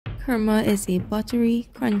Kurma is a buttery,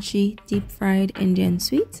 crunchy, deep-fried Indian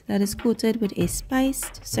sweet that is coated with a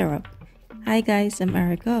spiced syrup. Hi guys, I'm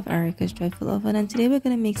Erica of Erica's Joyful Oven, and today we're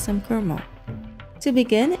going to make some kurma. To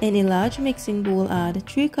begin, in a large mixing bowl, add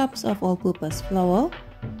 3 cups of all-purpose flour,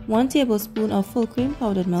 1 tablespoon of full cream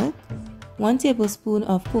powdered milk, 1 tablespoon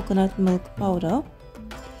of coconut milk powder,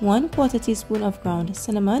 1/4 teaspoon of ground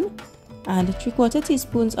cinnamon, and 3/4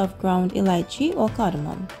 teaspoons of ground elichie or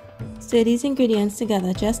cardamom. Stir these ingredients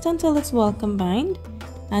together just until it's well combined,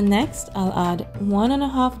 and next I'll add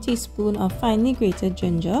 1½ teaspoon of finely grated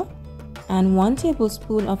ginger and 1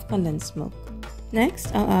 tablespoon of condensed milk.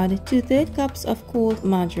 Next I'll add 2/3 cups of cold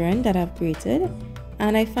margarine that I've grated,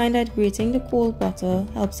 and I find that grating the cold butter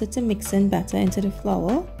helps it to mix in better into the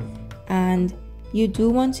flour, and you do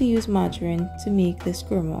want to use margarine to make this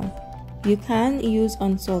kurma. You can use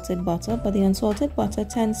unsalted butter, but the unsalted butter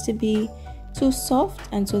tends to be too soft,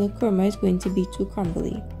 and so the kurma is going to be too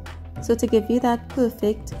crumbly. So to give you that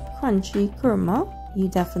perfect crunchy kurma, you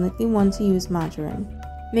definitely want to use margarine.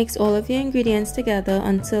 Mix all of your ingredients together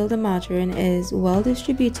until the margarine is well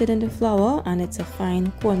distributed in the flour and it's a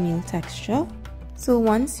fine cornmeal texture. So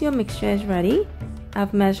once your mixture is ready,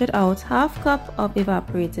 I've measured out ½ cup of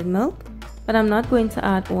evaporated milk, but I'm not going to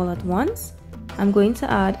add all at once. I'm going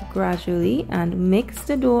to add gradually and mix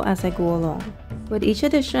the dough as I go along. With each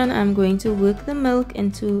addition, I'm going to work the milk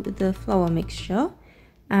into the flour mixture,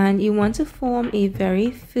 and you want to form a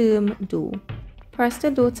very firm dough. Press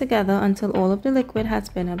the dough together until all of the liquid has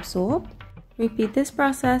been absorbed. Repeat this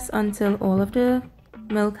process until all of the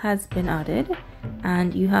milk has been added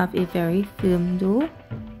and you have a very firm dough.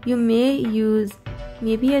 You may use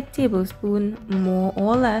maybe a tablespoon more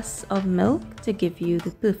or less of milk to give you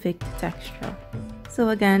the perfect texture. So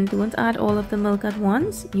again, don't add all of the milk at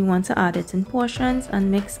once. You want to add it in portions and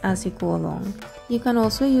mix as you go along. You can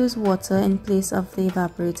also use water in place of the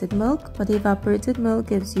evaporated milk, but the evaporated milk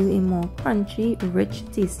gives you a more crunchy, rich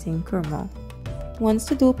tasting kurma. Once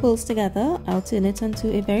the dough pulls together, I'll turn it onto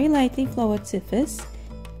a very lightly floured surface.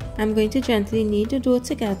 I'm going to gently knead the dough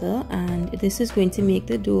together, and this is going to make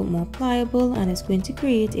the dough more pliable and it's going to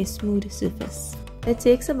create a smooth surface. It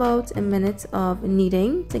takes about a minute of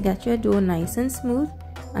kneading to get your dough nice and smooth,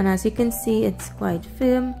 and as you can see, it's quite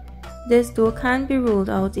firm. This dough can be rolled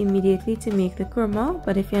out immediately to make the kurma,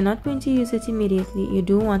 but if you're not going to use it immediately, you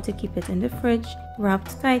do want to keep it in the fridge,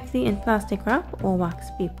 wrapped tightly in plastic wrap or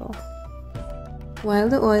wax paper. While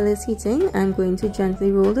the oil is heating, I'm going to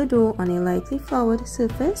gently roll the dough on a lightly floured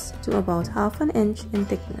surface to about ½ inch in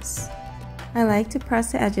thickness. I like to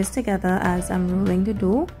press the edges together as I'm rolling the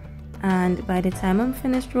dough, and by the time I'm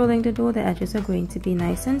finished rolling the dough, the edges are going to be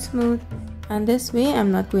nice and smooth, and this way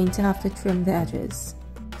I'm not going to have to trim the edges.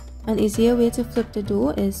 An easier way to flip the dough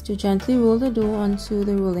is to gently roll the dough onto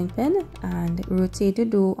the rolling pin and rotate the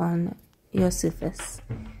dough on your surface.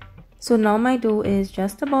 So now my dough is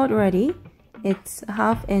just about ready. It's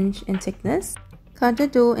 ½ inch in thickness. Cut the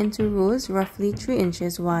dough into rows roughly 3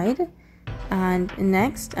 inches wide, and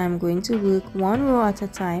next I'm going to work one row at a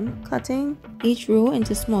time, cutting each row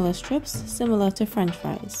into smaller strips similar to french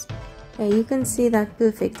fries. Here you can see that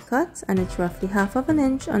perfect cut, and it's roughly ½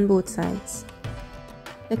 inch on both sides.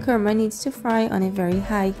 The kurma needs to fry on a very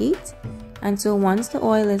high heat, and so once the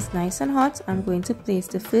oil is nice and hot, I'm going to place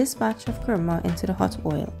the first batch of kurma into the hot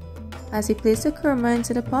oil. As you place the kurma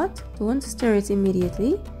into the pot, don't stir it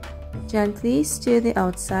immediately. Gently stir the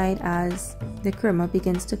outside as the kurma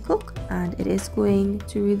begins to cook, and it is going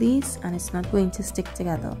to release and it's not going to stick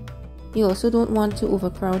together. You also don't want to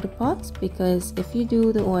overcrowd the pot, because if you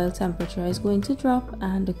do, the oil temperature is going to drop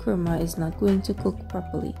and the kurma is not going to cook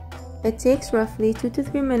properly. It takes roughly 2 to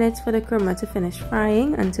 3 minutes for the kurma to finish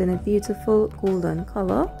frying and turn a beautiful golden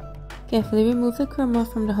color. Carefully remove the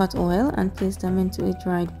kurma from the hot oil and place them into a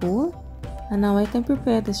dried bowl. And now I can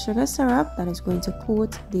prepare the sugar syrup that is going to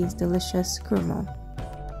coat these delicious kurma.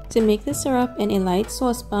 To make the syrup, in a light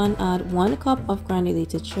saucepan, add 1 cup of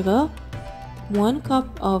granulated sugar, 1 cup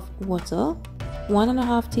of water,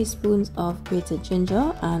 1½ teaspoons of grated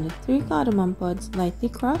ginger, and 3 cardamom pods lightly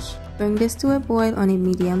crushed. Bring this to a boil on a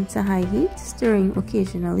medium to high heat, stirring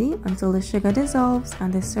occasionally until the sugar dissolves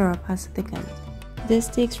and the syrup has thickened. This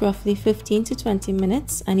takes roughly 15 to 20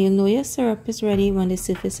 minutes, and you'll know your syrup is ready when the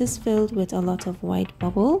surface is filled with a lot of white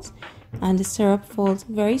bubbles and the syrup falls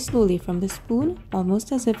very slowly from the spoon,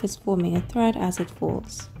 almost as if it's forming a thread as it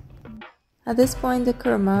falls. At this point, the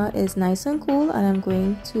kurma is nice and cool, and I'm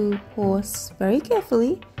going to pour very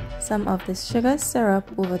carefully some of the sugar syrup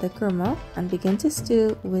over the kurma and begin to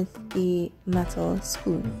stir with a metal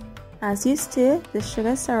spoon. As you stir, the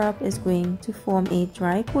sugar syrup is going to form a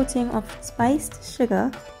dry coating of spiced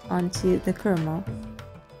sugar onto the kurma.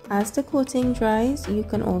 As the coating dries, you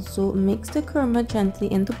can also mix the kurma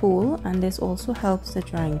gently in the bowl, and this also helps the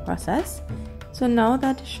drying process. So now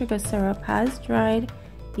that the sugar syrup has dried,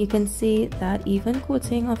 you can see that even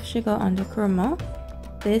coating of sugar on the kurma,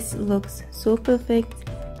 this looks so perfect.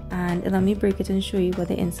 And let me break it and show you what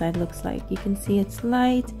the inside looks like. You can see it's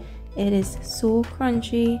light, it is so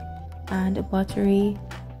crunchy and buttery.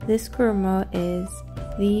 This kurma is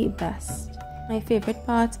the best. My favorite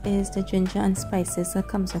part is the ginger and spices that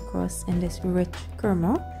comes across in this rich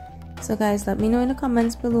kurma. So guys, let me know in the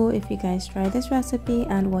comments below if you guys try this recipe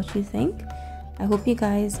and what you think. I hope you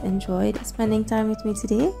guys enjoyed spending time with me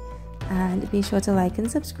today, and be sure to like and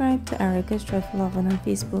subscribe to Erica's Joyful Oven on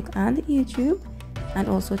Facebook and YouTube, and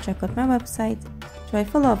also check out my website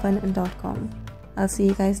joyfuloven.com. I'll see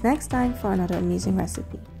you guys next time for another amazing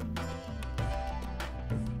recipe.